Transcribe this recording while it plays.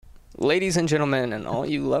Ladies and gentlemen, and all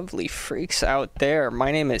you lovely freaks out there,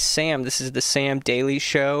 my name is Sam. This is the Sam Daily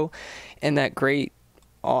Show, and that great,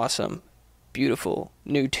 awesome, beautiful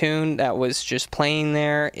new tune that was just playing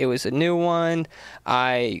there. It was a new one.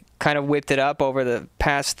 I kind of whipped it up over the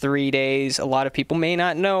past 3 days. A lot of people may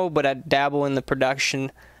not know, but I dabble in the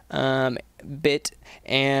production bit,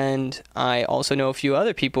 and I also know a few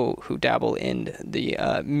other people who dabble in the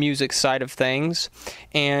music side of things,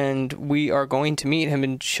 and we are going to meet him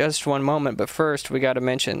in just one moment. But first, we got to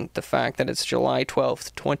mention the fact that it's July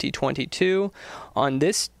 12th, 2022. On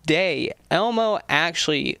this day, Elmo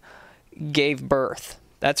actually gave birth.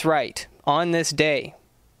 That's right. On this day,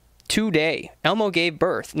 today, Elmo gave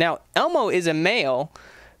birth. Now, Elmo is a male,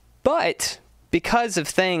 but because of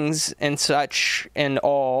things and such and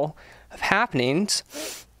all of happenings,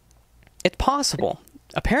 it's possible.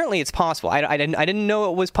 Apparently, it's possible. I didn't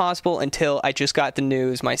know it was possible until I just got the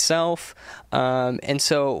news myself, and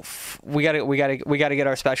so we gotta get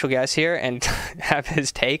our special guest here and have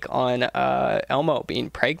his take on Elmo being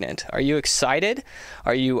pregnant. Are you excited?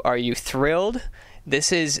 Are you thrilled?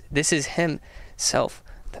 This is himself,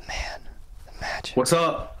 the man, the magic. What's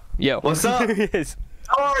up? Yo, what's up? Yes.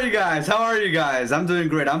 How are you guys? I'm doing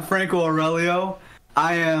great. I'm Franco Aurelio.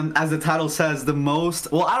 I am, as the title says, the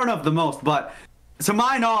most, well, I don't know if the most, but to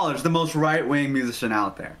my knowledge, the most right-wing musician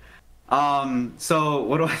out there. So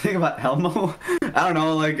what do I think about Elmo? I don't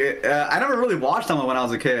know, I never really watched Elmo when I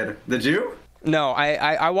was a kid. Did you? No,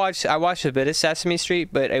 I watched a bit of Sesame Street,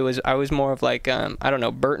 but I was more of like I don't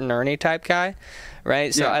know, Bert and Ernie type guy,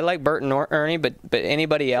 right? So yeah. I like Bert and Ernie, but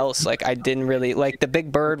anybody else, like, I didn't really like. The Big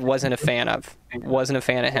Bird wasn't a fan of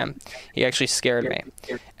him. He actually scared me.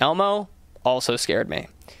 Elmo also scared me,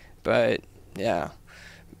 but yeah.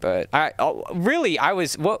 But I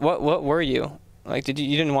was what were you like? You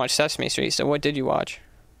didn't watch Sesame Street, so what did you watch?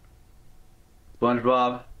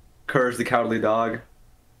 SpongeBob, Courage the Cowardly Dog.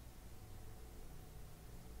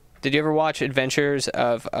 Did you ever watch Adventures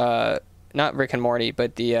of not Rick and Morty,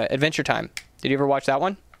 but the Adventure Time? Did you ever watch that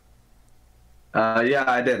one? Yeah,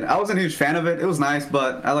 I did. I wasn't a huge fan of it. It was nice,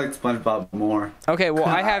 but I liked SpongeBob more. Okay, well,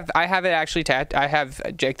 I have it actually I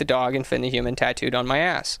have Jake the dog and Finn the human tattooed on my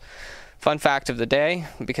ass. Fun fact of the day,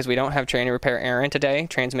 because we don't have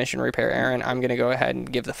Transmission Repair Aaron, I'm going to go ahead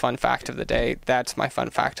and give the fun fact of the day. That's my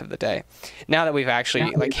fun fact of the day. Now that we've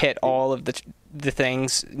actually hit all of the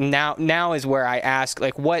things, now is where I ask,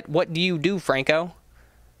 what do you do, Franco?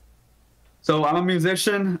 So I'm a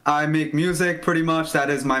musician. I make music pretty much.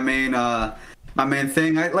 That is my main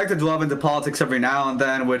thing. I like to delve into politics every now and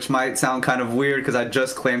then, which might sound kind of weird because I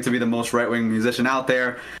just claim to be the most right-wing musician out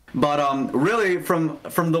there. But really, from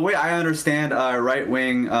the way I understand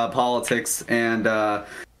right-wing politics and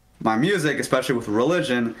my music, especially with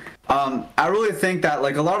religion, I really think that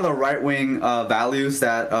a lot of the right-wing values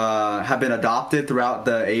that have been adopted throughout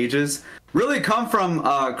the ages really come from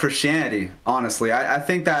Christianity, honestly. I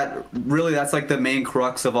think that really that's the main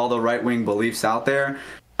crux of all the right-wing beliefs out there.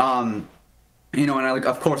 And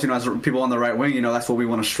of course, as people on the right wing, that's what we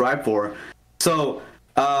want to strive for. So,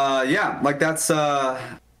 yeah, that's,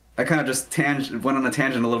 I kind of just went on a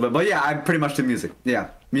tangent a little bit, but yeah, I pretty much do music. Yeah.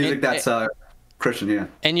 Music that's Christian, yeah.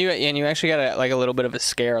 And you actually got a little bit of a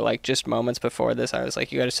scare, just moments before this. I was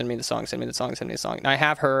like, you got to send me the song. And I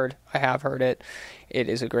have heard it. It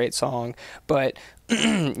is a great song, but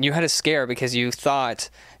you had a scare because you thought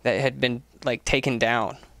that it had been taken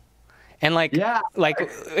down. And yeah,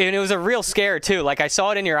 and it was a real scare too. I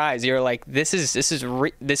saw it in your eyes. You were like,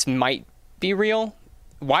 this might be real.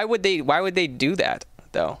 Why would they do that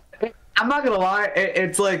though? I'm not gonna lie.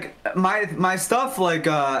 It's my stuff.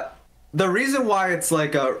 The reason why it's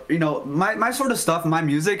my sort of stuff, my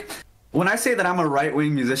music. When I say that I'm a right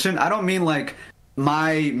wing musician, I don't mean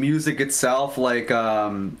my music itself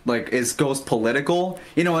goes political.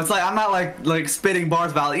 It's I'm not spitting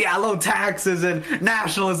bars about low taxes and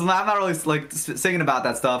nationalism. I'm not really singing about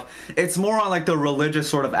that stuff. It's more on the religious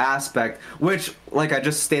sort of aspect, which I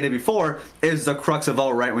just stated before is the crux of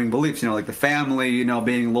all right-wing beliefs. The family,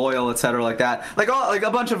 being loyal, etc. Like that.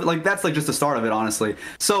 A bunch of that's just the start of it, honestly.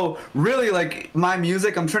 So really my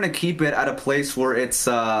music, I'm trying to keep it at a place where it's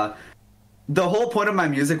the whole point of my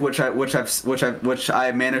music, which I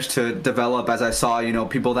managed to develop as I saw,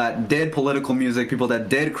 people that did political music, people that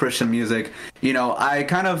did Christian music,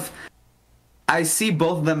 I see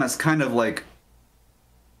both of them as kind of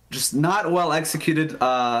just not well executed,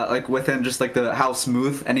 within just how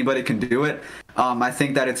smooth anybody can do it. I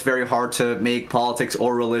think that it's very hard to make politics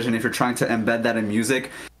or religion if you're trying to embed that in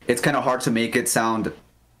music. It's kind of hard to make it sound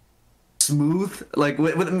smooth,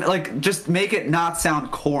 just make it not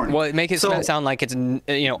sound corny. Well, make it sound like it's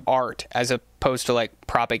art as opposed to like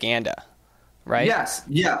propaganda, right? Yes,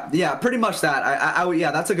 yeah, pretty much that.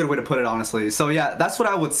 Yeah, that's a good way to put it, honestly. So yeah, that's what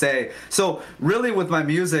I would say. So really, with my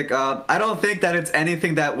music, I don't think that it's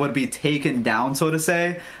anything that would be taken down, so to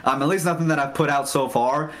say. At least nothing that I've put out so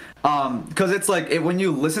far. Because it's like when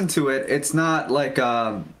you listen to it, it's not like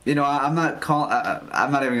you know, I'm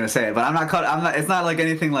not even gonna say it, but I'm not. It's not like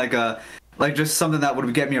anything like just something that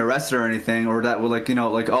would get me arrested or anything, or that would like, you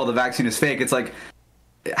know, like, oh, the vaccine is fake. It's like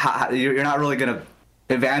you're not really gonna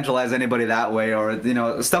evangelize anybody that way, or, you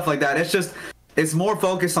know, stuff like that. It's more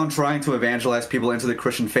focused on trying to evangelize people into the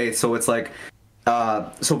Christian faith. So it's like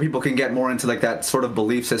so people can get more into like that sort of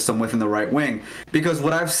belief system within the right wing. Because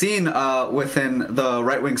what I've seen within the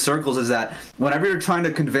right wing circles is that whenever you're trying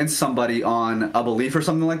to convince somebody on a belief or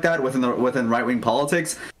something like that within right wing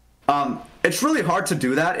politics, it's really hard to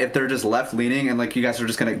do that if they're just left leaning and like you guys are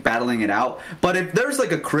just kind of battling it out. But if there's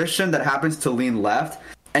like a Christian that happens to lean left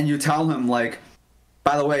and you tell him like,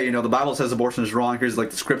 by the way, you know, the Bible says abortion is wrong, here's like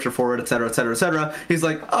the scripture for it, et cetera, et cetera, et cetera. He's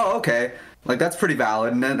like, oh, okay. Like, that's pretty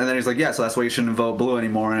valid. And then he's like, yeah, so that's why you shouldn't vote blue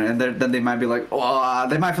anymore. And then they might be like, oh,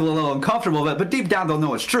 they might feel a little uncomfortable, but deep down they'll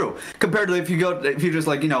know it's true. Compared to if you just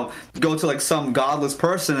like, you know, go to like some godless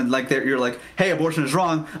person and like you're like, hey, abortion is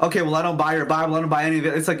wrong. Okay, well, I don't buy your Bible, I don't buy any of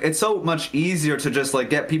it. It's like, it's so much easier to just like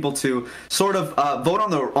get people to sort of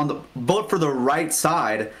vote for the right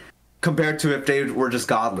side, compared to if they were just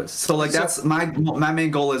godless. So like that's my main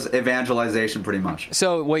goal is evangelization, pretty much.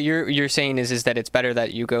 So what you're saying is that it's better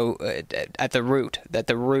that you go at the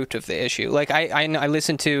root of the issue. Like I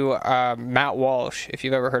listened to Matt Walsh, if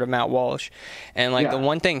you've ever heard of Matt Walsh, and like the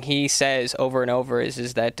one thing he says over and over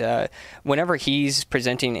is that whenever he's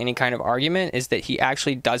presenting any kind of argument is that he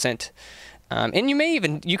actually doesn't.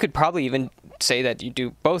 And you could probably even say that you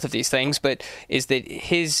do both of these things, but is that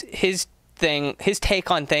his take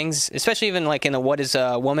on things, especially even like in the What is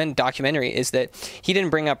a Woman documentary, is that he didn't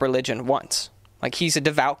bring up religion once. Like, he's a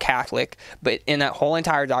devout Catholic, but in that whole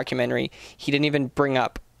entire documentary, he didn't even bring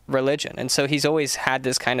up religion. And so he's always had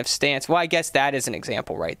this kind of stance. Well, I guess that is an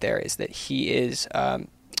example right there, is that he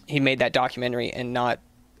made that documentary and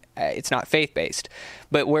it's not faith-based.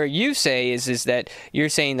 But where you say is that you're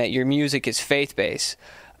saying that your music is faith-based.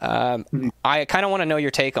 I kind of want to know your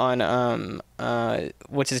take on,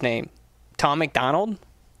 what's his name? Tom McDonald?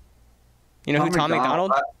 You know who Tom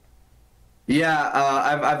McDonald? Yeah,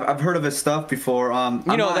 I've heard of his stuff before.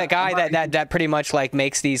 That guy that pretty much like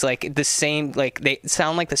makes these like the same, like they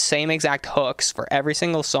sound like the same exact hooks for every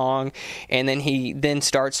single song, and then he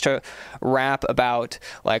starts to rap about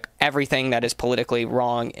like everything that is politically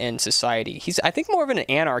wrong in society. He's, I think, more of an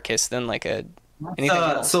anarchist than like anything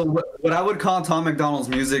else. So what I would call Tom McDonald's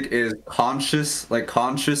music is conscious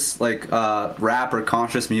rap or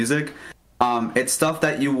conscious music. It's stuff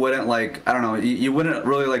that you wouldn't like, I don't know, you wouldn't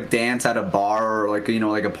really like dance at a bar or like, you know,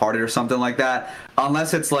 like a party or something like that,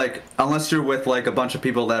 unless you're with like a bunch of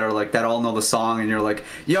people that are like, that all know the song and you're like,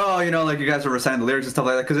 yo, you know, like you guys are reciting the lyrics and stuff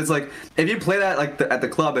like that. Cause it's like, if you play that like at the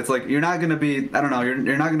club, it's like, you're not going to be, I don't know,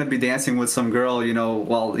 you're not going to be dancing with some girl, you know,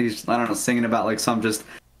 while he's, I don't know, singing about like some just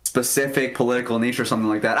specific political niche or something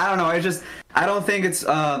like that. I don't know. I don't think it's,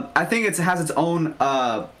 I think it has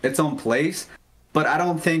its own place. But I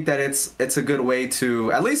don't think that it's a good way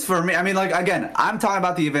to, at least for me. I mean, like, again, I'm talking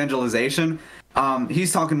about the evangelization.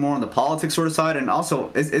 He's talking more on the politics sort of side, and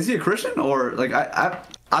also, is he a Christian, or like I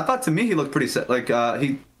thought, to me he looked pretty like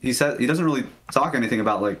he said he doesn't really talk anything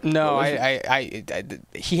about like. No,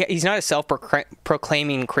 he's not a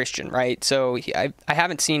self-proclaiming Christian, right? So I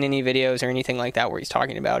haven't seen any videos or anything like that where he's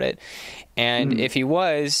talking about it, and if he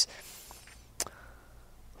was,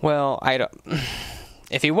 well, I don't.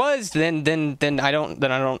 If he was, then I don't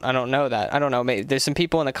know that. I don't know. Maybe there's some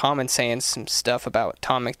people in the comments saying some stuff about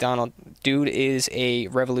Tom McDonald. Dude is a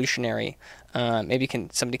revolutionary. Maybe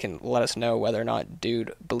somebody can let us know whether or not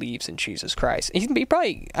dude believes in Jesus Christ. He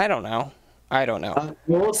probably. I don't know. Well,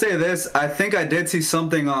 we'll say this. I think I did see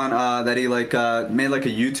something on that he like made like a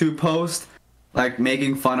YouTube post, like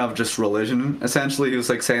making fun of just religion. Essentially, he was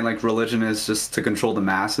like saying like religion is just to control the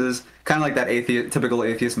masses, kind of like that typical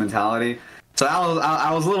atheist mentality. So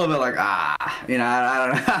I was a little bit like, you know, I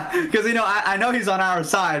don't know, because, you know, I know he's on our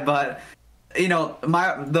side, but, you know,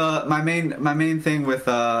 my main thing with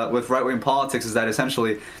right wing politics is that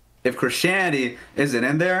essentially, if Christianity isn't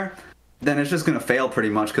in there, then it's just going to fail pretty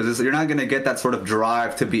much, because you're not going to get that sort of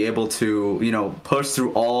drive to be able to, you know, push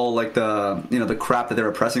through all like the, you know, the crap that they're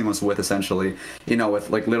oppressing us with, essentially, you know,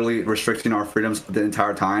 with like literally restricting our freedoms the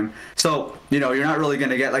entire time. So, you know, you're not really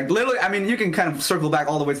going to get like literally, I mean, you can kind of circle back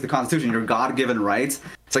all the way to the Constitution, your God-given rights.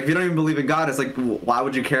 It's like, if you don't even believe in God, it's like, why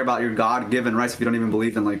would you care about your God-given rights if you don't even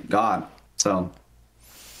believe in like God? So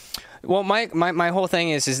Well, my whole thing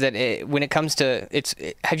is that when it comes to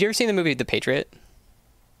have you ever seen the movie The Patriot?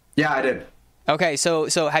 Yeah, I did. Okay, so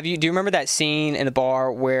do you remember that scene in the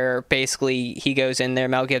bar where basically he goes in there,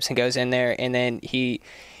 Mel Gibson goes in there, and then he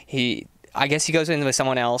I guess he goes in with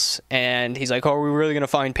someone else, and he's like, "Oh, are we really gonna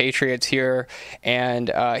find patriots here?"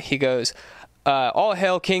 And he goes, "All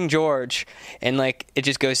hail King George," and like it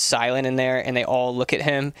just goes silent in there, and they all look at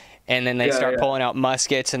him, and then they start pulling out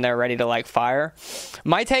muskets, and they're ready to like fire.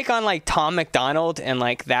 My take on like Tom McDonald and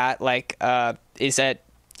like that is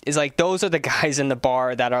like those are the guys in the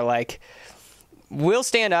bar that are like, we'll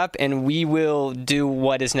stand up and we will do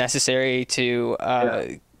what is necessary to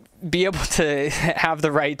be able to have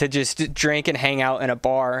the right to just drink and hang out in a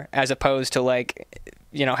bar, as opposed to like,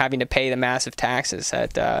 you know, having to pay the massive taxes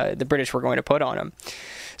that the British were going to put on them.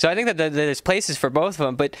 So I think that there's places for both of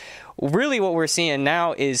them. But really what we're seeing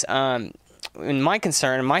now is, in my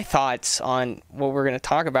concern and my thoughts on what we're going to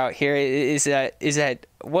talk about here is that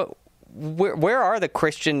where are the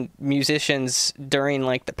Christian musicians during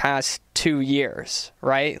like the past 2 years,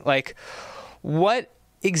 right? Like what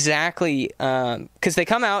exactly, because they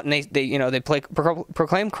come out and they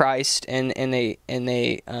proclaim Christ and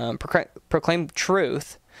they proclaim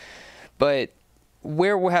truth, but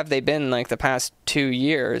where have they been like the past 2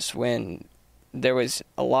 years when there was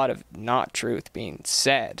a lot of not truth being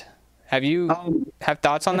said? Have you have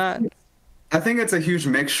thoughts on that? I think it's a huge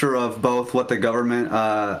mixture of both what the government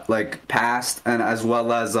like passed, and as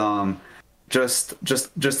well as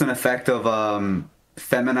just an effect of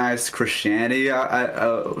feminized Christianity.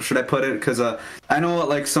 Should I put it? Because I know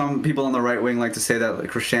like some people on the right wing like to say that like,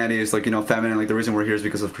 Christianity is like, you know, feminine. Like the reason we're here is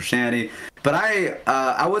because of Christianity. But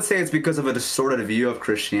I would say it's because of a distorted view of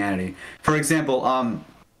Christianity. For example,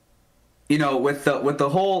 you know, with the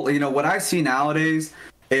whole, you know, what I see nowadays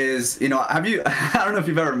is, you know, I don't know if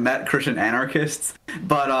you've ever met Christian anarchists,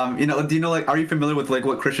 but you know, do you know, like, are you familiar with like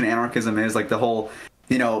what Christian anarchism is? Like the whole,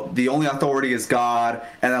 you know, the only authority is God,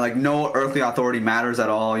 and then like no earthly authority matters at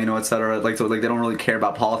all, you know, etc. Like, so like they don't really care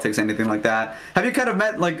about politics, anything like that. Have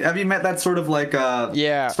you met that sort of like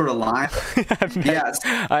sort of line? Yes,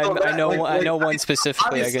 I know one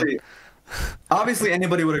specifically. I guess. Obviously,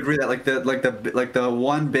 anybody would agree that the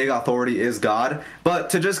one big authority is God, but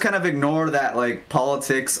to just kind of ignore that like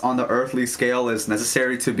politics on the earthly scale is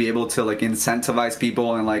necessary to be able to like incentivize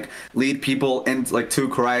people and like lead people in like to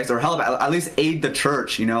Christ, or hell, at least aid the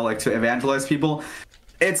church, you know, like to evangelize people.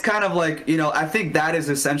 It's kind of like, you know, I think that is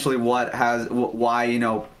essentially why, you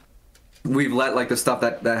know, we've let like the stuff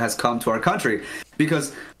that has come to our country,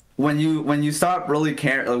 because when you stop really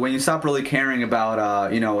caring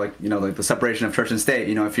about like the separation of church and state,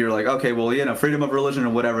 you know, if you're like, okay, well, you know, freedom of religion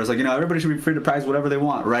or whatever, it's like, you know, everybody should be free to practice whatever they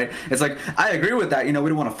want, right? It's like, I agree with that, you know, we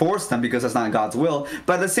don't want to force them because that's not God's will,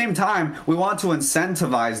 but at the same time we want to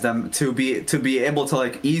incentivize them to be able to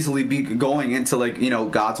like easily be going into like, you know,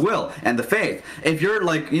 God's will and the faith. If you're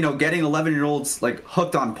like, you know, getting 11-year-olds like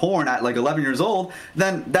hooked on porn at like 11 years old,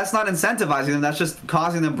 then that's not incentivizing them, that's just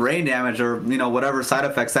causing them brain damage or, you know, whatever side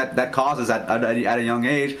effects that causes at a young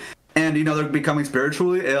age. And, you know, they're becoming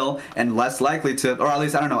spiritually ill and less likely to, or at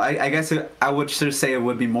least, I don't know, I guess I would just say it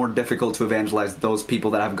would be more difficult to evangelize those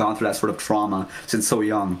people that have gone through that sort of trauma since so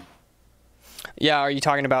young. Yeah, are you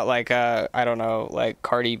talking about like, I don't know, like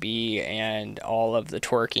Cardi B and all of the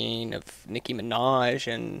twerking of Nicki Minaj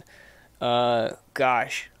and,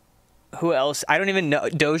 gosh, who else? I don't even know.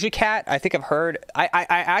 Doja Cat, I think I've heard. I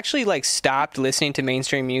actually like stopped listening to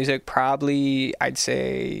mainstream music probably, I'd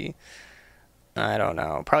say, I don't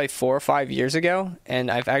know, probably 4 or 5 years ago,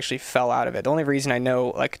 and I've actually fell out of it. The only reason I know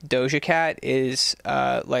like Doja Cat is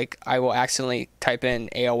like I will accidentally type in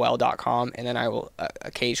AOL.com, and then I will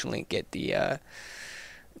occasionally get the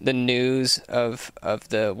news of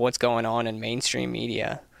the what's going on in mainstream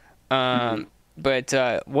media. But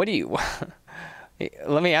what do you?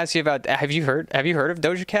 Let me ask you about. Have you heard of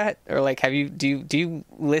Doja Cat, or like do you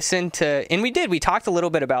listen to? And we talked a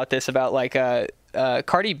little bit about this, about like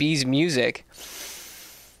Cardi B's music.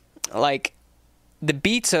 Like the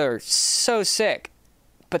beats are so sick,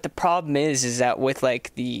 but the problem is that with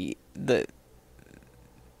like the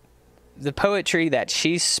poetry that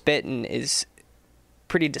she's spitting is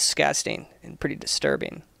pretty disgusting and pretty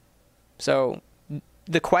disturbing. So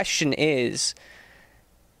the question is,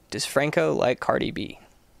 does Franco like Cardi B?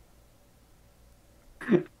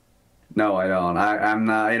 No, I don't. I'm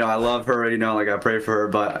not. You know, I love her. You know, like I pray for her,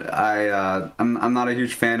 but I'm not a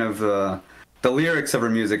huge fan of the lyrics of her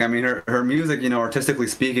music. I mean, her music, you know, artistically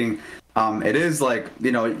speaking, it is like,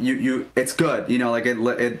 you know, it's good. You know, like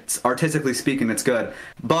it's artistically speaking, it's good.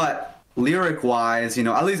 But lyric wise, you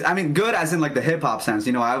know, at least I mean good as in like the hip hop sense.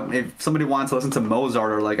 You know, if somebody wants to listen to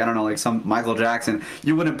Mozart or like I don't know, like some Michael Jackson,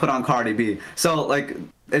 you wouldn't put on Cardi B. So like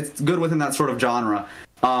it's good within that sort of genre.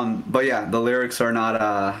 But yeah, the lyrics are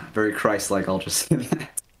not very Christ-like. I'll just say that.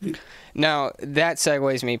 Now that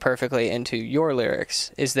segues me perfectly into your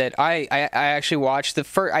lyrics. Is that I actually watched the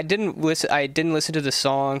first. I didn't listen to the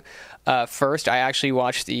song first. I actually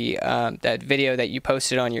watched the that video that you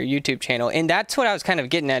posted on your YouTube channel, and that's what I was kind of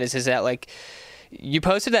getting at. Is that like you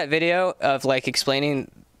posted that video of like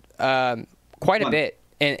explaining quite a bit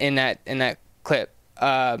in that clip.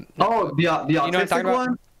 The autistic you know what I'm talking one?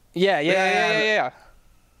 About? Yeah.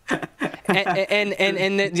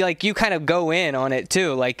 and like you kind of go in on it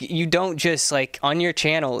too. Like you don't just like on your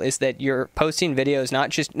channel is that you're posting videos not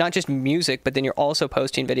just music, but then you're also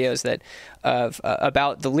posting videos that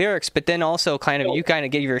about the lyrics, but then also kind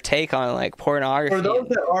of give your take on like pornography. For those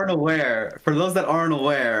that aren't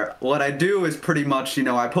aware, what I do is pretty much, you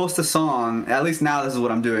know, I post a song. At least now this is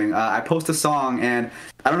what I'm doing. I post a song, and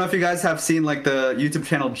I don't know if you guys have seen like the YouTube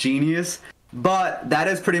channel Genius. But that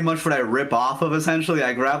is pretty much what I rip off of, essentially.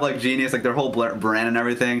 I grab, like, Genius, like, their whole brand and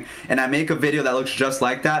everything, and I make a video that looks just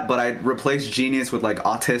like that, but I replace Genius with, like,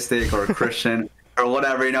 autistic or Christian or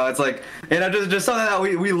whatever, you know? It's like, you know, just something that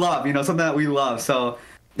we love, you know, something that we love. So,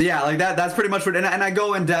 yeah, like, that's pretty much what, and I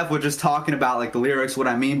go in depth with just talking about, like, the lyrics, what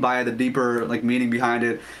I mean by it, the deeper, like, meaning behind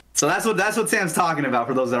it. So that's what Sam's talking about,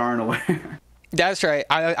 for those that aren't aware. That's right.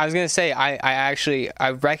 I was gonna say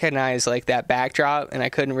I recognize like that backdrop and I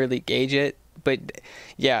couldn't really gauge it, but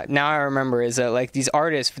yeah, now I remember is that like these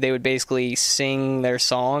artists, they would basically sing their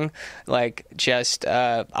song like just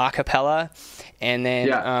a cappella, and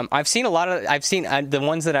then I've seen the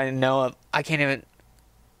ones that I know of. I can't even.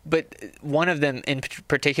 But one of them in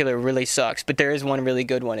particular really sucks. But there is one really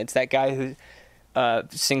good one. It's that guy who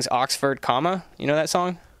sings Oxford, comma. You know that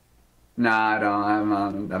song? Nah, I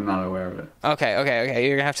don't. I'm not aware of it. Okay.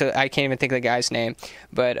 You're gonna have to. I can't even think of the guy's name.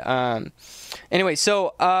 But anyway,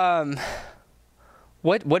 so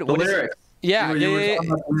what the lyrics?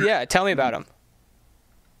 Yeah. Tell me about them.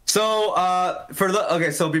 So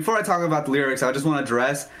so before I talk about the lyrics, I just want to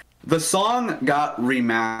address the song got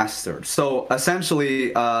remastered. So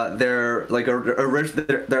essentially, there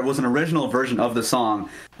was an original version of the song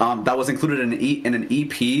that was included in an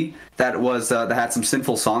EP that had some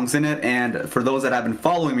sinful songs in it. And for those that have been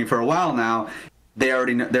following me for a while now, they are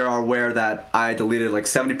aware that I deleted like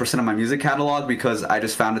 70% of my music catalog because I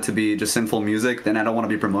just found it to be just sinful music, and I don't want to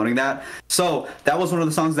be promoting that. So that was one of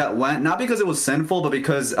the songs that went, not because it was sinful, but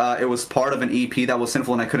because it was part of an EP that was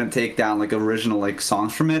sinful, and I couldn't take down like original like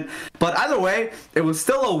songs from it. But either way, it was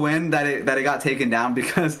still a win that it got taken down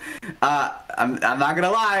because I'm not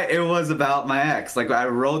gonna lie, it was about my ex. Like I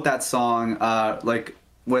wrote that song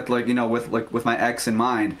with my ex in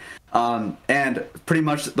mind. And pretty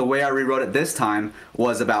much the way I rewrote it this time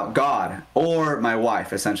was about God or my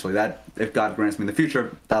wife, essentially. That if God grants me the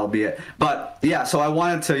future, that'll be it. But yeah, so I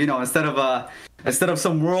wanted to, instead of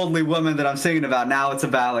some worldly woman that I'm singing about, now it's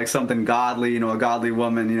about like something godly, a godly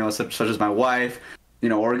woman, such as my wife,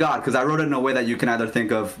 or God, because I wrote it in a way that you can either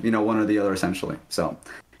think of, one or the other, essentially. So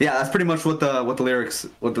yeah, that's pretty much what the lyrics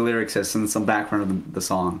is, and some background of the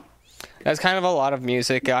song. That's kind of a lot of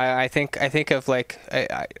music. I think of like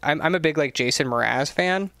I'm a big like Jason Mraz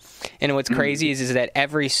fan, and what's crazy is that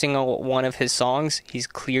every single one of his songs he's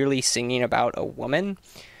clearly singing about a woman,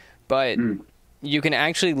 but you can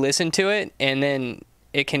actually listen to it and then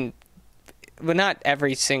it can, well, not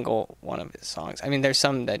every single one of his songs. I mean, there's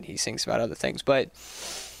some that he sings about other things, but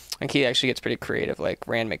like he actually gets pretty creative. Like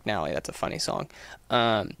Rand McNally, that's a funny song,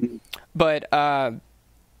 but.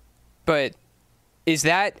 Is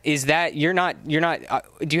that you're not do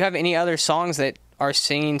you have any other songs that are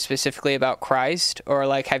singing specifically about Christ, or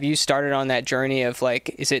like have you started on that journey of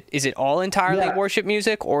like is it all entirely worship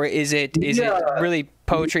music, or is it really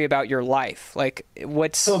poetry about your life? Like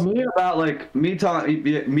what's so me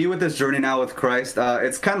with this journey now with Christ,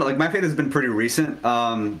 it's kind of like my faith has been pretty recent.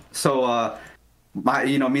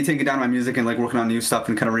 Me taking down my music and like working on new stuff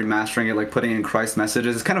and kind of remastering it, like putting in Christ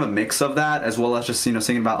messages, it's kind of a mix of that, as well as just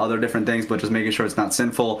singing about other different things, but just making sure it's not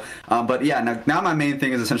sinful. But yeah, now my main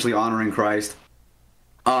thing is essentially honoring Christ.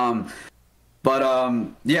 Yeah,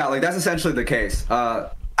 like that's essentially the case.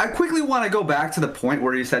 I quickly want to go back to the point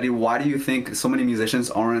where you said, why do you think so many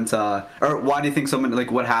musicians aren't, or why do you think so many,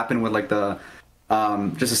 like what happened with like the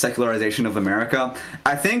just a secularization of America?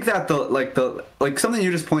 I think that the something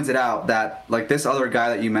you just pointed out, that like this other guy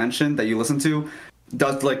that you mentioned that you listen to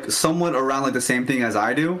does like somewhat around like the same thing as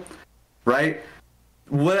I do, right?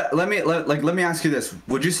 let me ask you this: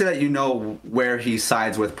 would you say that you know where he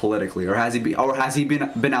sides with politically, or has he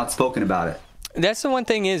been outspoken about it? That's the one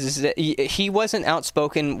thing is that he wasn't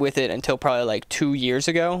outspoken with it until probably like 2 years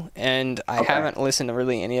ago, and I haven't listened to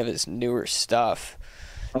really any of his newer stuff,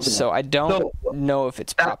 so I don't know if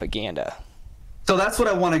it's propaganda. So that's what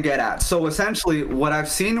I want to get at. So essentially, what I've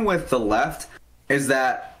seen with the left is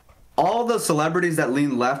that all the celebrities that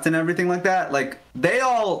lean left and everything like that, like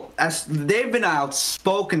they've been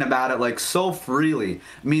outspoken about it like so freely.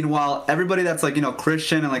 Meanwhile, everybody that's like, you know,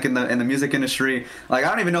 Christian and like in the music industry, like I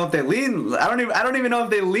don't even know if they lean. I don't even know if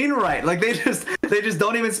they lean right. Like they just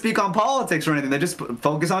don't even speak on politics or anything. They just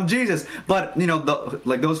focus on Jesus. But you know,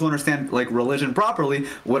 like those who understand like religion properly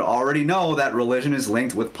would already know that religion is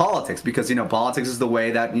linked with politics, because you know politics is the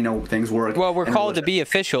way that, you know, things work. Well, we're called to be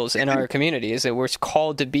officials in our community. Is that we're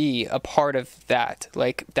called to be a part of that,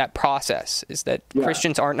 like that process. Is that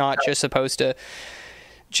Christians are not just supposed to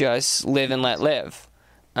just live and let live,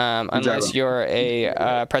 unless you're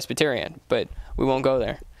a Presbyterian. But we won't go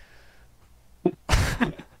there.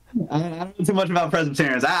 I don't know too much about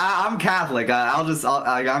Presbyterians. I'm Catholic.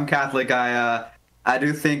 I'm Catholic. I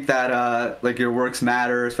do think that like your works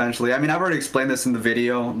matter. Essentially, I mean, I've already explained this in the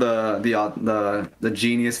video, the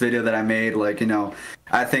genius video that I made. Like, you know,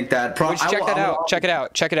 I think that. Check it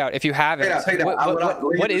out. If you haven't,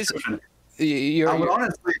 what is? I would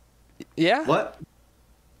honestly. Yeah. What?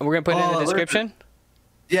 We're gonna put it in the description.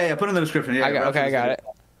 Yeah. Put it in the description. Yeah. I got it.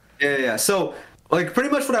 Yeah. So, like, pretty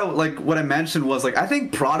much what I mentioned was like I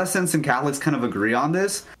think Protestants and Catholics kind of agree on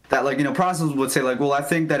this. That, like, you know, Protestants would say like, well, I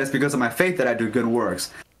think that it's because of my faith that I do good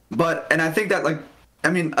works. And I think that, like, I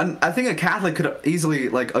mean, I think a Catholic could easily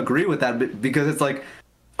like agree with that, because it's like,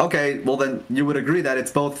 okay, well then you would agree that it's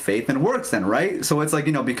both faith and works then, right? So it's like,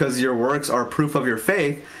 you know, because your works are proof of your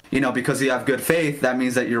faith, you know, because you have good faith, that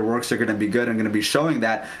means that your works are going to be good and going to be showing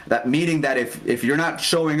that meaning that if you're not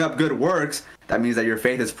showing up good works, that means that your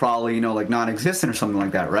faith is probably, you know, like non-existent or something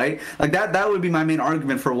like that, right? Like that would be my main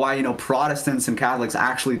argument for why, you know, Protestants and Catholics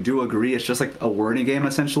actually do agree. It's just like a wording game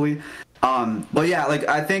essentially. But yeah, like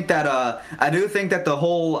I think that I do think that the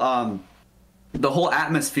whole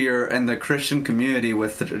atmosphere and the Christian community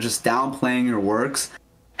with just downplaying your works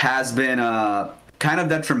has been kind of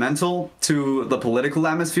detrimental to the political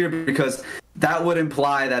atmosphere, because that would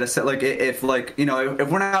imply that it's like if like, you know, if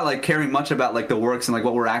we're not like caring much about like the works and like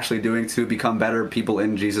what we're actually doing to become better people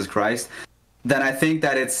in Jesus Christ, then I think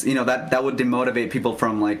that it's, you know, that would demotivate people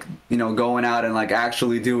from like, you know, going out and like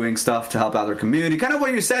actually doing stuff to help out their community. Kind of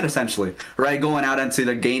what you said essentially, right? Going out and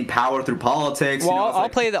to gain power through politics. Well,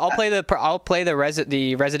 you know, I'll play the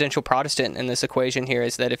residential Protestant in this equation here.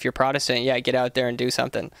 Is that if you're Protestant, get out there and do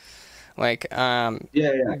something. Like,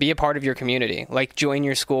 be a part of your community. Like, join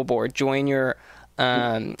your school board, join your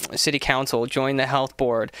city council, join the health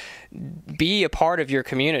board. Be a part of your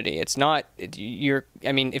community. It's not if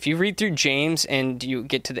you read through James and you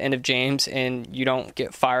get to the end of James and you don't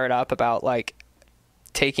get fired up about like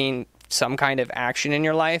taking some kind of action in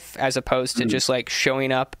your life, as opposed to just like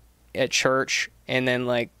showing up at church and then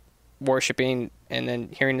like worshiping and then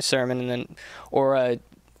hearing the sermon and then or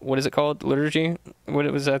what is it called? Liturgy?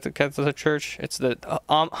 What was that? The Catholic Church? It's the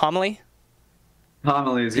homily.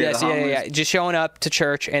 Homilies, yeah. Yes, yeah. Just showing up to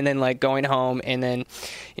church and then like going home and then,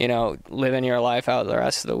 you know, living your life out the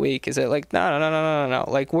rest of the week. Is it like no?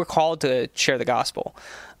 Like, we're called to share the gospel,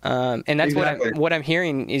 and that's exactly what I'm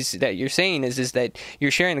hearing is that you're saying is that you're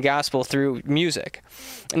sharing the gospel through music.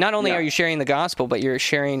 And not only are you sharing the gospel, but you're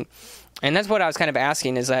sharing. And that's what I was kind of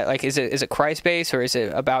asking, is that like, is it Christ-based or is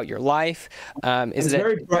it about your life? It's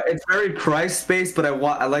very Christ-based, but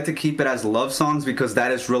I like to keep it as love songs, because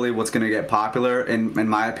that is really what's going to get popular in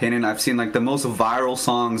my opinion. I've seen like the most viral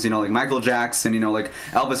songs, you know, like Michael Jackson, you know, like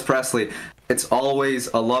Elvis Presley. It's always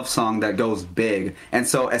a love song that goes big. And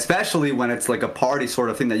so especially when it's like a party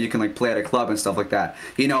sort of thing that you can like play at a club and stuff like that.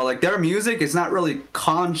 You know, like their music is not really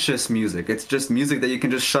conscious music. It's just music that you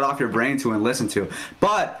can just shut off your brain to and listen to.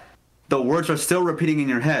 But the words are still repeating in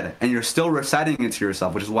your head and you're still reciting it to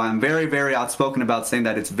yourself, which is why I'm very, very outspoken about saying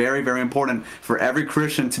that it's very, very important for every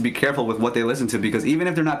Christian to be careful with what they listen to, because even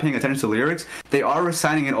if they're not paying attention to the lyrics, they are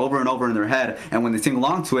reciting it over and over in their head, and when they sing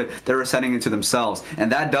along to it, they're reciting it to themselves,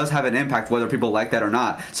 and that does have an impact whether people like that or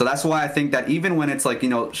not. So that's why I think that even when it's like, you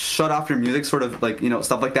know, shut off your music, sort of like, you know,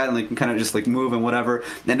 stuff like that, and like you can kind of just like move and whatever,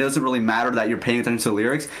 and it doesn't really matter that you're paying attention to the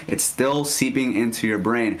lyrics, it's still seeping into your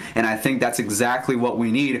brain. And I think that's exactly what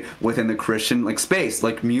we need within within the Christian like space,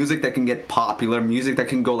 like music that can get popular, music that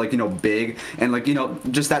can go like, you know, big, and like, you know,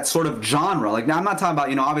 just that sort of genre. Like, now I'm not talking about,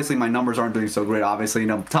 you know, obviously my numbers aren't doing so great, obviously, you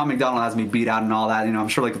know, Tom McDonald has me beat out and all that, you know, I'm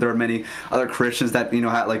sure like there are many other Christians that, you know,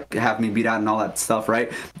 have me beat out and all that stuff,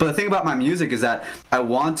 right? But the thing about my music is that I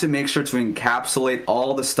want to make sure to encapsulate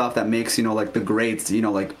all the stuff that makes, you know, like the greats, you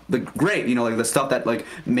know, like the great, you know, like the stuff that like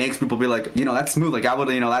makes people be like, you know, that's smooth, like I would,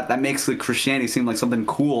 you know, that makes like Christianity seem like something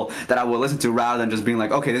cool that I would listen to, rather than just being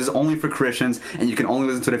like, okay, this is only for Christians and you can only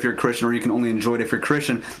listen to it if you're a Christian, or you can only enjoy it if you're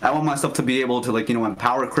Christian. I want myself to be able to like, you know,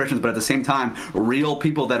 empower Christians, but at the same time, real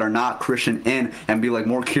people that are not Christian in, and be like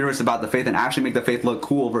more curious about the faith and actually make the faith look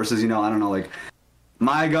cool, versus, you know, I don't know, like,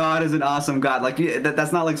 my God is an awesome God. Like,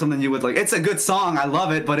 that's not like something you would like. It's a good song, I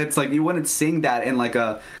love it, but it's like you wouldn't sing that in like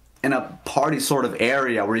a party sort of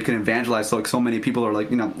area where you can evangelize, so like so many people are like,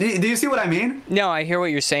 you know, do you see what I mean? No, I hear what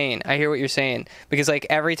you're saying. Because like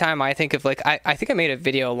every time I think of like, I think I made a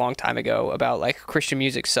video a long time ago about like Christian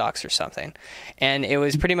music sucks or something, and it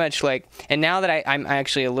was pretty much like, and now that I'm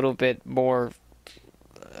actually a little bit more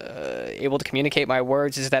able to communicate my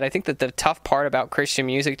words, is that I think that the tough part about Christian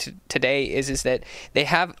music today is that they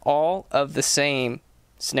have all of the same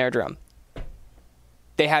snare drum.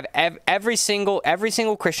 They have every single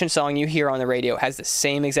Christian song you hear on the radio has the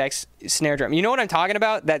same exact snare drum. You know what I'm talking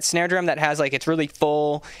about? That snare drum that has like, it's really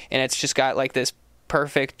full and it's just got like this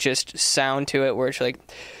perfect just sound to it where it's like,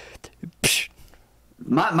 psh.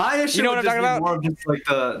 My issue, you know what I'm talking about? More of just like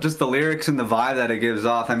the lyrics and the vibe that it gives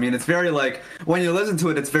off. I mean, it's very like, when you listen to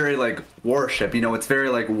it, it's very like worship, you know, it's very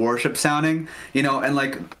like worship sounding, you know, and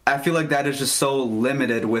like I feel like that is just so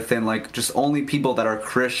limited within like just only people that are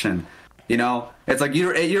Christian. You know, it's like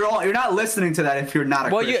you're not listening to that if you're not a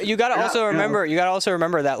Christian. Well, you got to also remember, you got to also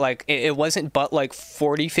remember that like it wasn't but like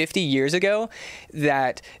 40, 50 years ago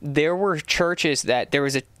that there were churches that there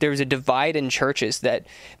was a divide in churches that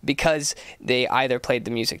because they either played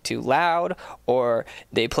the music too loud or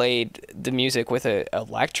they played the music with an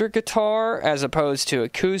electric guitar as opposed to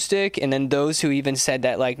acoustic, and then those who even said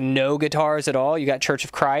that like no guitars at all. You got Church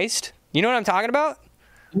of Christ. You know what I'm talking about?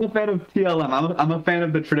 I'm a fan of TLM. I'm a fan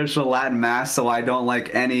of the traditional Latin mass, so I don't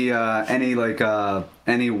like any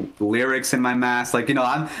lyrics in my mass. Like, you know,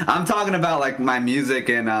 I'm talking about like my music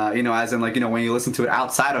and you know, as in like, you know, when you listen to it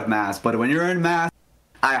outside of mass. But when you're in mass,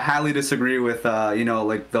 I highly disagree with you know,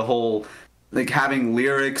 like the whole like having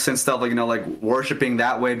lyrics and stuff, like, you know, like worshiping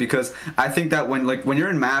that way, because I think that when you're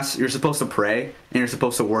in mass, you're supposed to pray and you're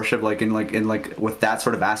supposed to worship like in with that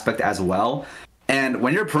sort of aspect as well. And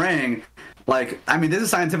when you're praying, like, I mean, this is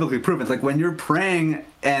scientifically proven. It's like when you're praying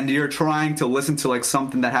and you're trying to listen to like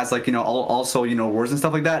something that has like, you know, also, you know, words and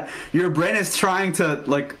stuff like that, your brain is trying to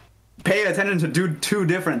like pay attention to do two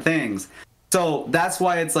different things. So that's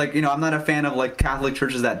why it's like, you know, I'm not a fan of like Catholic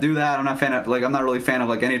churches that do that. I'm not really a fan of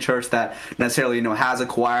like any church that necessarily, you know, has a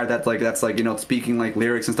choir that's like, you know, speaking like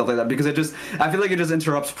lyrics and stuff like that, because I feel like it just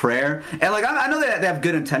interrupts prayer. And like, I know that they have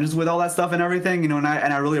good intentions with all that stuff and everything, you know, and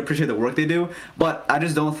I really appreciate the work they do, but I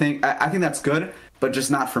just don't think, I think that's good, but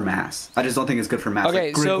just not for mass. I just don't think it's good for mass.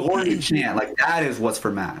 Okay, like Gregorian chant, like that is what's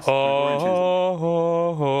for mass.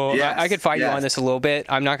 Yes, I could fight you on this a little bit.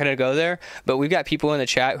 I'm not going to go there, but we've got people in the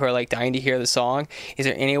chat who are like dying to hear the song. Is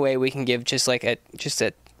there any way we can give just a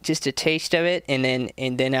taste of it, and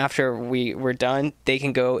then after we're done, they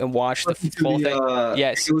can go and watch the full thing?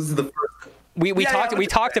 Yes. It was the first. We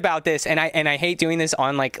talked about this, and I hate doing this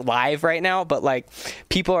on like live right now, but like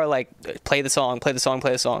people are like, play the song. Play the song.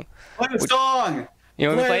 You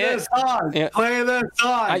want me to play it? Yeah. Play the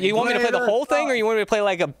song. You want me to play the whole thing, or you want me to play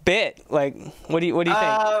like a bit? Like, what do you think?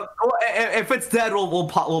 Well, if it's dead, we'll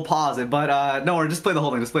pause it. But no, just play the whole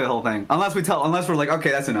thing. Just play the whole thing. Unless we're like, okay,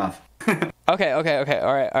 that's enough. Okay. All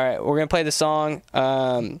right. We're gonna play the song.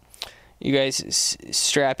 You guys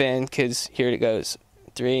strap in, cause here it goes.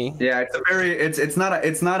 3. Yeah, it's not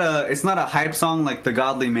a hype song like The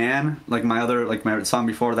Godly Man, like my song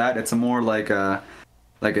before that. It's a more like a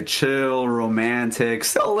chill, romantic,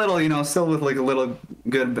 still a little, you know, still with like a little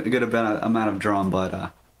good amount of drum,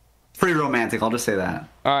 but pretty romantic. I'll just say that.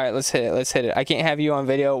 All right, let's hit it. I can't have you on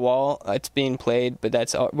video while it's being played, but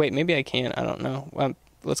that's all. Wait, maybe I can. I don't know.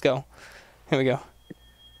 Let's go. Here we go.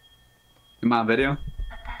 Am I on video?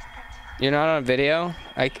 You're not on video.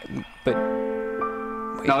 But.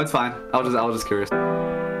 Wait. No, it's fine. I was just curious.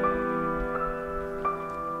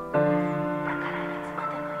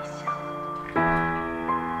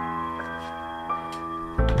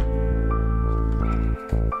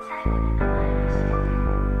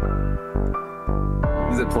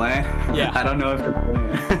 Is it playing? Yeah. I don't know if it's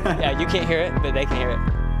playing. Yeah, you can't hear it, but they can hear it.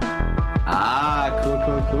 Ah,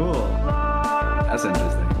 cool. That's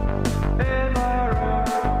interesting.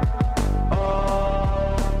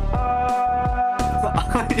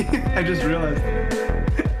 I just realized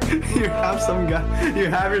you have some guy. You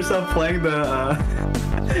have yourself playing the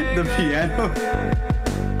piano.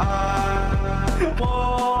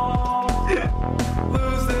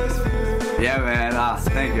 Yeah, man.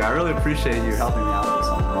 Thank you. I really appreciate you helping me out with this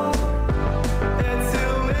song.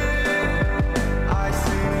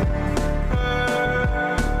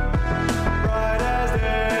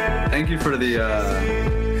 Thank you for the.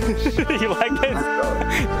 You like this?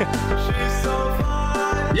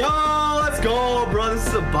 Yo, let's go, bro. This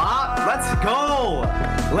is a bop. Let's go.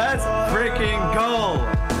 Let's freaking go.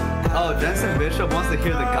 Oh, Jensen Bishop wants to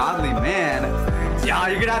hear the Godly Man. Yeah,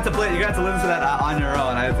 you're gonna have to play. You're gonna have to listen to that on your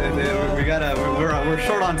own. We're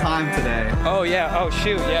short on time today. Oh yeah. Oh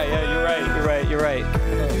shoot. Yeah. You're right.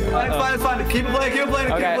 It's fine. Keep playing. Keep playing.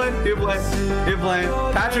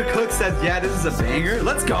 Patrick Cook says, "Yeah, this is a banger.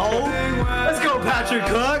 Let's go. Let's go, Patrick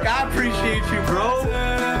Cook. I appreciate you, bro."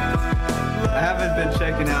 I haven't been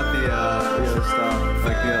checking out the other stuff,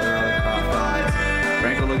 like the other comments.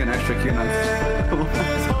 Franco looking extra cute.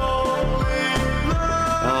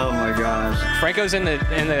 Oh my gosh. Franco's in the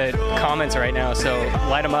comments right now, so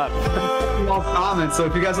light him up. All comments. So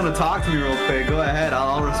if you guys want to talk to me real quick, go ahead.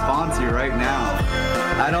 I'll respond to you right now.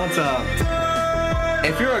 I don't.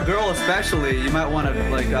 If you're a girl, especially, you might want to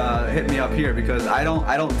like hit me up here because I don't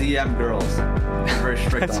DM girls. I'm very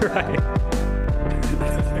strict That's on right. that.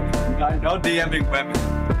 No DMing women.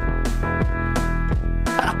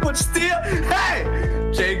 I would steal. Hey,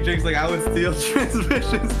 Jake's like I would steal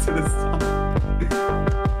transmissions to the song.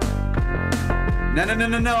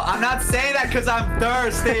 No. I'm not saying that because I'm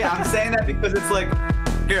thirsty. I'm saying that because it's like,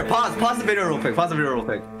 here, pause the video real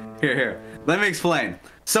quick. Here. Let me explain.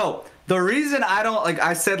 So the reason I don't like,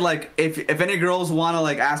 I said like, if any girls want to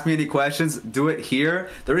like ask me any questions, do it here.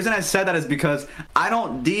 The reason I said that is because I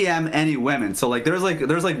don't DM any women. So like, there's like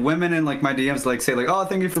women in like my DMs like say like, oh,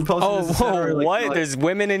 thank you for posting this. Whoa, like, what? like, There's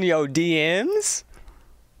women in your DMs?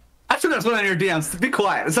 I should have put on your DMs. Be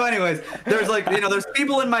quiet. So, anyways, there's like there's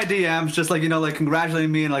people in my DMs just like like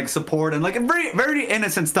congratulating me and like support and like very very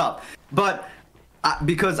innocent stuff. But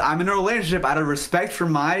because I'm in a relationship, out of respect for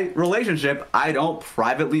my relationship, I don't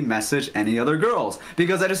privately message any other girls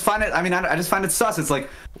because I just find it. I mean, I just find it sus. It's like,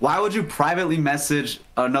 why would you privately message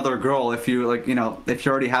another girl if you like if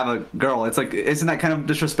you already have a girl? It's like, isn't that kind of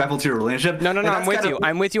disrespectful to your relationship? No, I'm with you.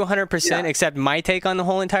 I'm with you 100%. Yeah. Except my take on the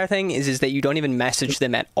whole entire thing is that you don't even message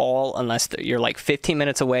them at all unless you're like 15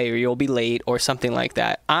 minutes away or you'll be late or something like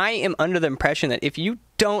that. I am under the impression that if you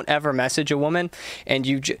don't ever message a woman and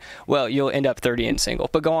you'll end up 30 and single.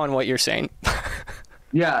 But go on what you're saying.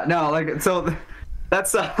 Yeah, no, like so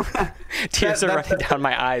that's tears are running down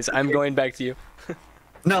my eyes. I'm going back to you.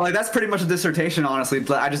 No, like that's pretty much a dissertation, honestly.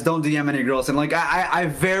 But I just don't DM any girls, and like I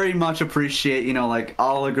very much appreciate like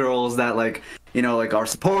all the girls that like like are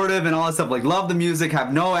supportive and all that stuff. Like love the music,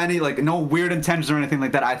 have no weird intentions or anything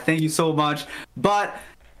like that. I thank you so much. But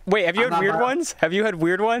wait, have you had weird ones? Have you had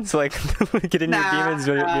weird ones? Like get in your demons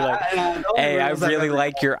and be like, hey, I really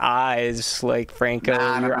like your eyes, like Franco,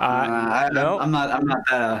 your eye. No, I'm not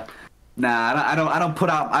that. Nah, I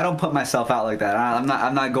don't put myself out like that. I'm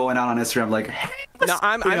not going out on Instagram like. Hey, no,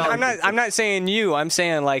 I'm not saying you. I'm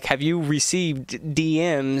saying like, have you received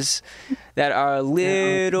DMs that are a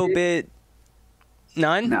little bit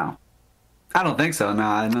none? No, I don't think so.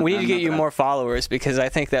 No, we need to get you more followers because I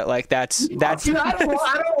think that like that's. Dude, I don't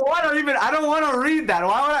want to read that.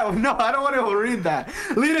 Why would I? No, I don't want to read that.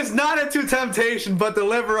 Lead us not into temptation, but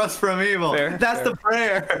deliver us from evil. That's the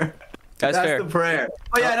prayer. That's fair. The prayer.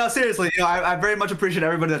 But yeah, no, seriously, I very much appreciate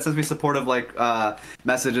everybody that sends me supportive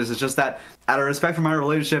messages. It's just that out of respect for my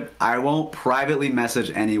relationship, I won't privately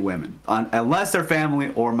message any women unless they're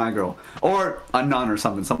family or my girl or a nun or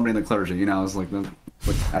somebody in the clergy. I was like,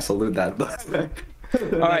 I salute that.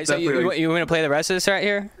 All right, so you want to play the rest of this right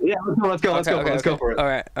here? Yeah, let's go for it. All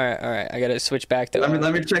right. I gotta switch back to.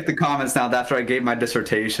 Let me check the comments now. After I gave my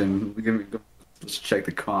dissertation. Let's check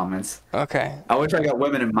the comments. Okay. I wish I got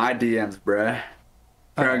women in my DMs, bruh.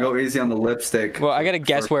 Trying to go easy on the lipstick. Well, I gotta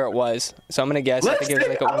guess where it was, so I'm gonna guess. Lipstick? I think it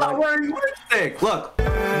was like I'm not wearing lipstick. Look.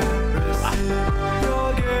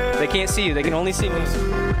 They can't see you. They can only see me.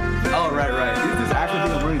 Oh, right. You just actually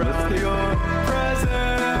think I'm wearing lipstick?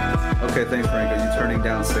 Okay, thanks, Franco. You turning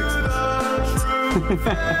down sixes.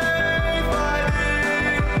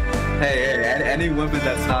 Hey, any woman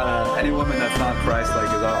that's not Christ-like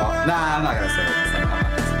is all. Nah, I'm not gonna say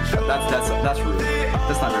that. That's rude.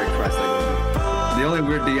 That's not very Christ-like. The only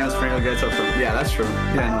weird DMs Franco gets are from. Yeah, that's true.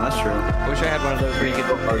 Yeah, no, that's true. I wish I had one of those where you could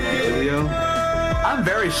go video. I'm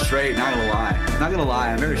very straight. Not gonna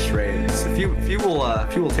lie. I'm very straight. If you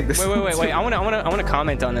will take this. Wait. I wanna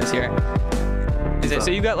comment on this here. is it?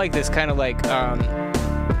 So you got like this kind of like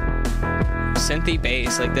synthy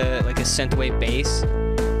bass, like a synthwave bass.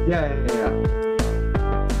 Yeah.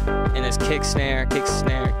 And this kick snare, kick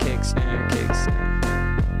snare, kick snare, kick snare.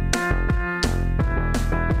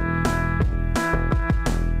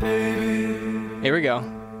 Here we go.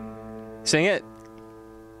 Sing it.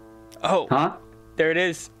 Oh. Huh? There it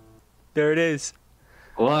is. There it is.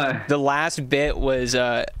 What? The last bit was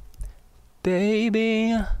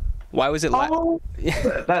baby. Why was it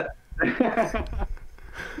that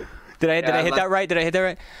Did I hit that right? Did I hit that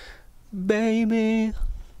right? Baby.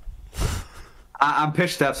 I'm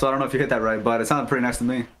pitch deaf, so I don't know if you hit that right, but it sounded pretty nice to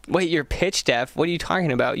me. Wait, you're pitch deaf? What are you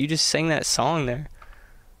talking about? You just sang that song there.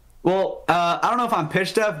 Well, I don't know if I'm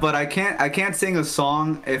pitch deaf, but I can't sing a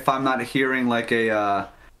song if I'm not hearing like the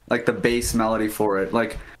bass melody for it.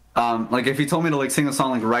 Like if you told me to like sing a song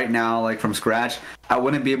like right now, like from scratch, I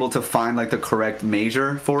wouldn't be able to find like the correct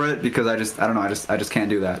measure for it because I don't know, I just can't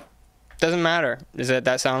do that. Doesn't matter. Is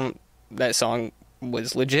that song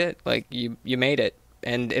was legit? Like you made it.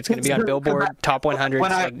 And it's going to be on Billboard Top 100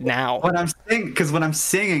 like now. When I'm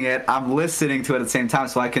singing it, I'm listening to it at the same time,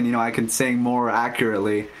 so I can sing more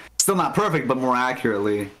accurately. Still not perfect, but more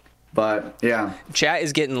accurately. But yeah. Chat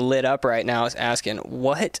is getting lit up right now. Is asking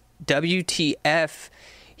what WTF?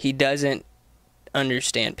 He doesn't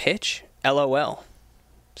understand pitch. LOL.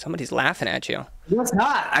 Somebody's laughing at you.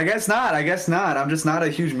 I guess not. I'm just not a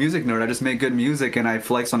huge music nerd. I just make good music, and I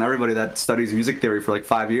flex on everybody that studies music theory for like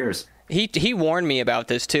 5 years. He warned me about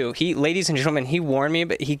this too. Ladies and gentlemen, he warned me,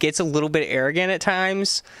 but he gets a little bit arrogant at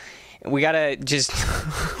times. We gotta just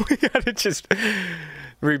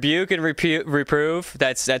rebuke and reprove.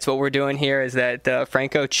 That's what we're doing here. Is that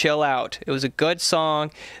Franco, chill out. It was a good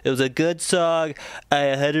song. I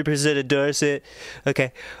 100% endorse it.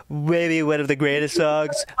 Okay, maybe one of the greatest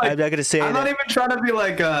songs. I'm not gonna say. I'm not even trying to be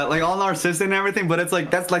like all narcissistic and everything, but it's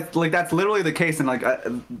like that's literally the case, and like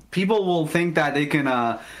people will think that they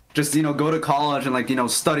can just go to college and like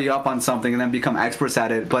study up on something and then become experts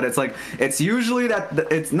at it, but it's like it's usually that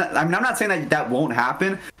it's not. I mean, I'm not saying that won't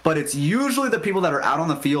happen, but it's usually the people that are out on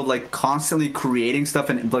the field like constantly creating stuff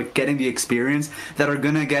and like getting the experience that are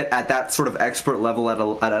gonna get at that sort of expert level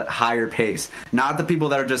at a higher pace, not the people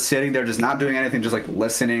that are just sitting there just not doing anything, just like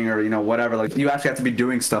listening or whatever. Like you actually have to be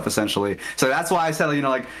doing stuff essentially. So that's why I said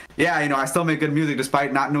I still make good music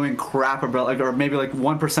despite not knowing crap about like or maybe like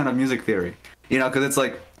 1% of music theory, because it's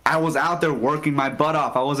like I was out there working my butt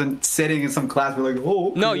off. I wasn't sitting in some class be like,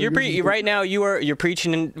 oh. Okay. No, right now. You're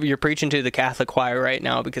preaching to the Catholic choir right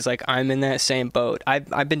now because like I'm in that same boat.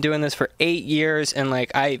 I've been doing this for 8 years and like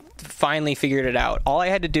I finally figured it out. All I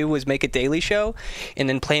had to do was make a daily show and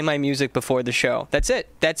then play my music before the show. That's it.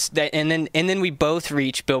 That's that. And then we both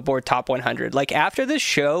reach Billboard Top 100. Like after this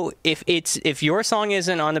show, if your song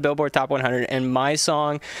isn't on the Billboard Top 100 and my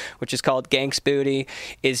song, which is called Gangs Booty,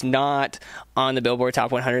 is not on the Billboard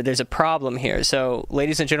Top 100. There's a problem here. So,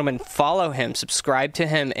 ladies and gentlemen, follow him, subscribe to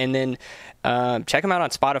him, and then check him out on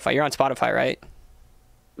Spotify. You're on Spotify, right?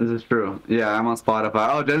 This is true. Yeah, I'm on Spotify.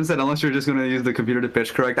 Oh, Jen said unless you're just going to use the computer to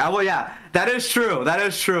pitch correct. Well, yeah, that is true.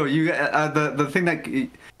 You the thing that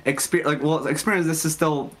experience. This is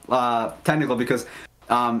still technical because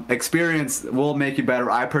experience will make you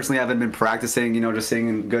better. I personally haven't been practicing, just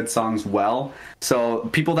singing good songs well. So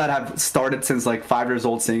people that have started since like 5 years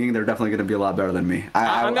old singing, they're definitely going to be a lot better than me.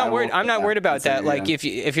 I'm not worried. I'm not worried about that. Like if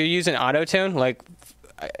you're using auto-tune, like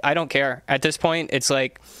I don't care at this point. It's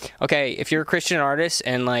like, okay, if you're a Christian artist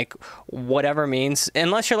and like whatever means,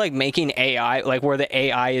 unless you're like making AI, like where the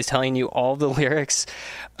AI is telling you all the lyrics,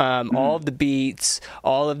 all of the beats,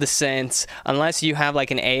 all of the synths, unless you have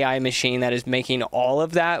like an AI machine that is making all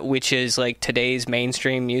of that, which is like today's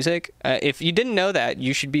mainstream music. If you didn't know that,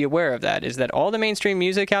 you should be aware of that, is that all the mainstream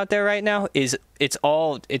music out there right now it's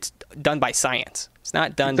done by science. It's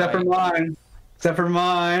not done Except for mine.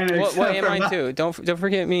 Mine too. Don't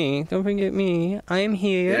forget me. Don't forget me. I am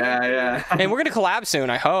here. Yeah. And we're gonna collab soon.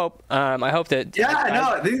 I hope. I hope that.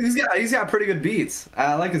 Yeah, he's got pretty good beats.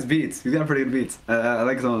 I like his beats. He's got pretty good beats. I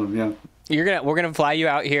like some of them. Yeah. We're gonna fly you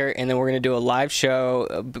out here, and then we're gonna do a live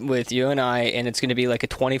show with you and I, and it's gonna be like a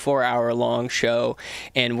 24-hour long show,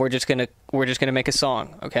 and we're just gonna make a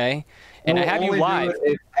song, okay? And I have you live.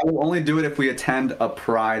 I will only do it if we attend a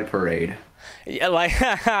pride parade.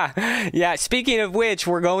 Yeah, speaking of which,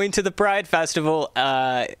 we're going to the Pride Festival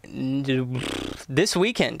this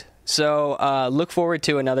weekend. So look forward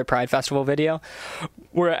to another Pride Festival video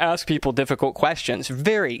where I ask people difficult questions,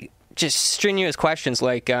 very just strenuous questions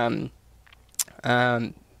like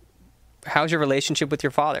how's your relationship with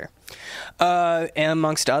your father? And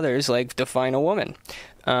amongst others, like define a woman.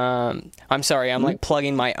 I'm sorry, I'm like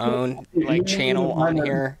plugging my own like channel on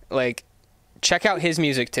here. Like, check out his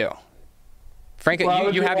music too. Franco,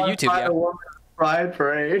 you have a YouTube, yeah? Pride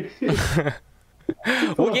parade.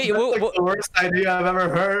 We'll get you. That's the worst idea I've ever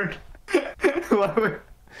heard.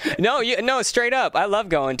 No, straight up. I love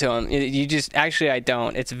going to him. You just actually, I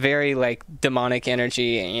don't. It's very like demonic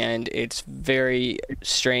energy, and it's very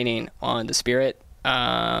straining on the spirit.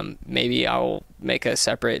 Maybe I'll make a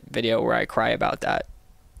separate video where I cry about that.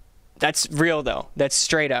 That's real though. That's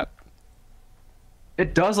straight up.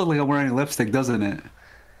 It does look like I'm wearing lipstick, doesn't it?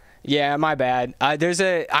 Yeah, my bad.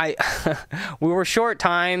 We were short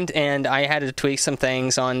timed and I had to tweak some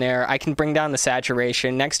things on there. I can bring down the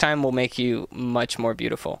saturation. Next time we'll make you much more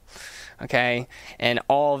beautiful. Okay? And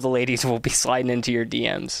all of the ladies will be sliding into your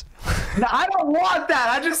DMs. No, I don't want that.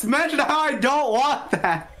 I just mentioned how I don't want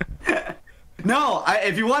that. No,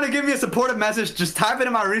 if you want to give me a supportive message, just type it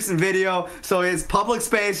in my recent video. So it's public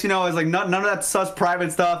space, it's like none of that sus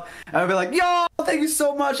private stuff. I'll be like, yo, thank you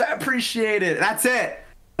so much. I appreciate it. That's it.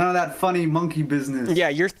 None of that funny monkey business. Yeah,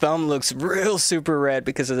 your thumb looks real super red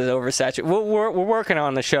because of the oversaturation. We're working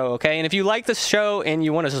on the show, okay? And if you like the show and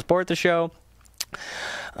you want to support the show,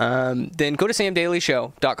 then go to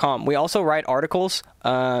samdailyshow.com. We also write articles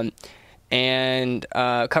and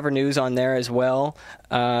cover news on there as well.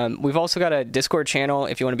 We've also got a Discord channel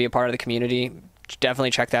if you want to be a part of the community.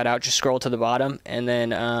 Definitely check that out. Just scroll to the bottom, and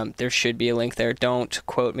then there should be a link there. Don't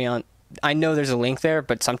quote me on... I know there's a link there,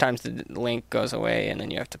 but sometimes the link goes away and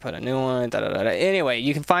then you have to put a new one. Anyway,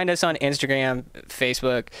 you can find us on Instagram,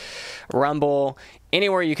 Facebook, Rumble,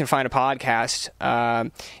 anywhere you can find a podcast.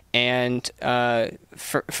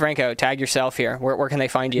 Franco, tag yourself here. Where can they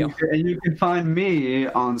find you? And you can find me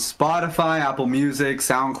on Spotify, Apple Music,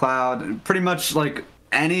 SoundCloud, pretty much like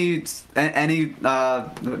any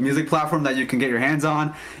music platform that you can get your hands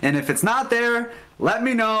on. And if it's not there, let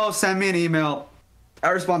me know. Send me an email. I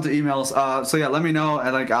respond to emails, so yeah, let me know,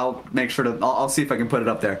 and like I'll make sure to. I'll see if I can put it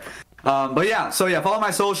up there. But yeah, so yeah, follow my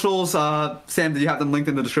socials. Sam, do you have them linked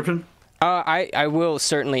in the description? I will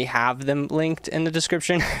certainly have them linked in the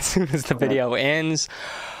description as soon as the video ends.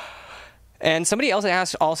 And somebody else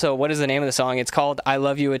asked also, what is the name of the song? It's called "I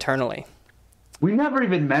Love You Eternally." We never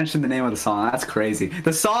even mentioned the name of the song. That's crazy.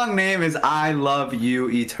 The song name is "I Love You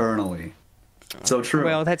Eternally." So true.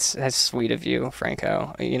 Well, that's sweet of you,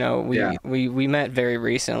 Franco. We met very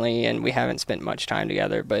recently, and we haven't spent much time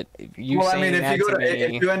together. But if you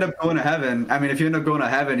end up going to heaven,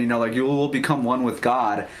 like you will become one with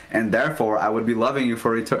God, and therefore I would be loving you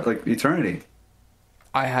for eternity.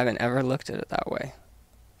 I haven't ever looked at it that way.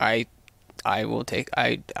 I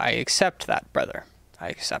accept that, brother. I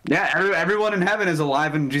accept. Yeah, everyone in heaven is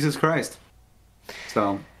alive in Jesus Christ.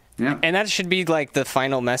 So. Yeah. And that should be like the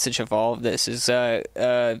final message of all of this is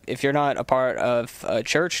if you're not a part of a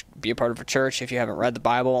church, be a part of a church. If you haven't read the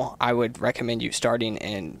Bible, I would recommend you starting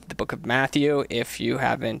in the book of Matthew. If you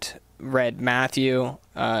haven't read Matthew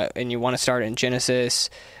and you want to start in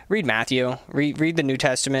Genesis, read Matthew, read the New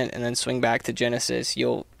Testament, and then swing back to Genesis.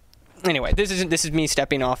 Anyway, this is me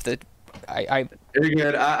stepping off the... Very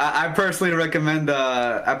good. I personally recommend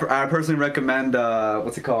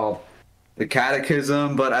what's it called? The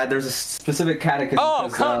Catechism, but there's a specific catechism. Oh,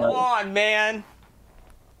 come on, man.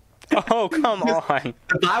 Oh, come on.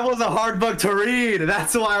 The Bible's a hard book to read.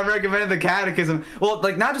 That's why I recommend the Catechism. Well,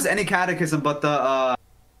 like not just any catechism, but the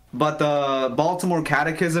Baltimore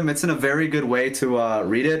Catechism. It's in a very good way to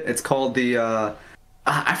read it. It's called the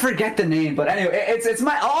I forget the name, but anyway,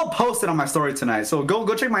 I'll post it on my story tonight. So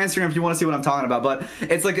go check my Instagram if you want to see what I'm talking about. But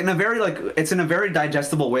it's like in a very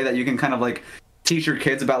digestible way that you can kind of like teach your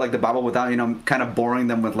kids about like the Bible without kind of boring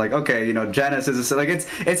them with like, okay, Genesis, like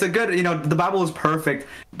it's a good, the Bible is perfect,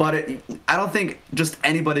 but I don't think just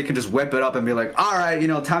anybody can just whip it up and be like, all right,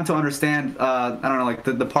 time to understand I don't know, like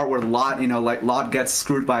the part where Lot, like Lot gets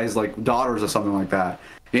screwed by his like daughters or something like that.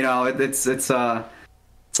 It's a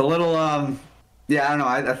little yeah, I don't know.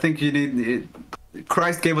 I think you need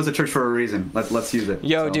Christ gave us a church for a reason. Let's use it.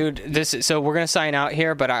 Dude, so we're gonna sign out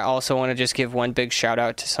here, but I also want to just give one big shout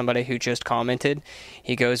out to somebody who just commented.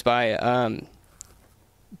 He goes by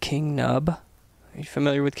King Nub. Are you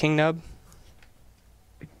familiar with King Nub?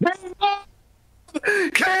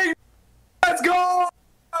 King, let's go!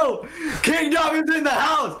 King Nub is in the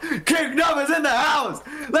house. King Nub is in the house.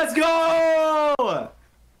 Let's go!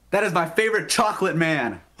 That is my favorite chocolate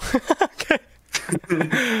man. Okay.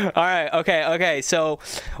 All right. Okay. So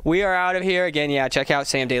we are out of here again. Yeah. Check out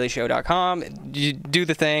samdailyshow.com. You do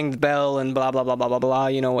the thing, the bell, and blah blah blah blah blah blah.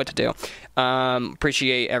 You know what to do.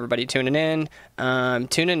 Appreciate everybody tuning in.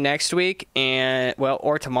 Tune in next week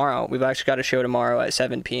or tomorrow. We've actually got a show tomorrow at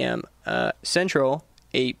 7 p.m. Central,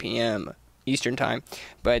 8 p.m. Eastern time.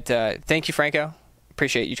 But thank you, Franco.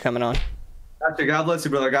 Appreciate you coming on. Gotcha. God bless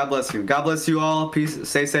you, brother. God bless you. God bless you all. Peace.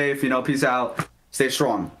 Stay safe. Peace out. Stay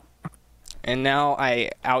strong. And now I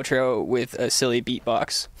outro with a silly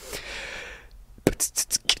beatbox.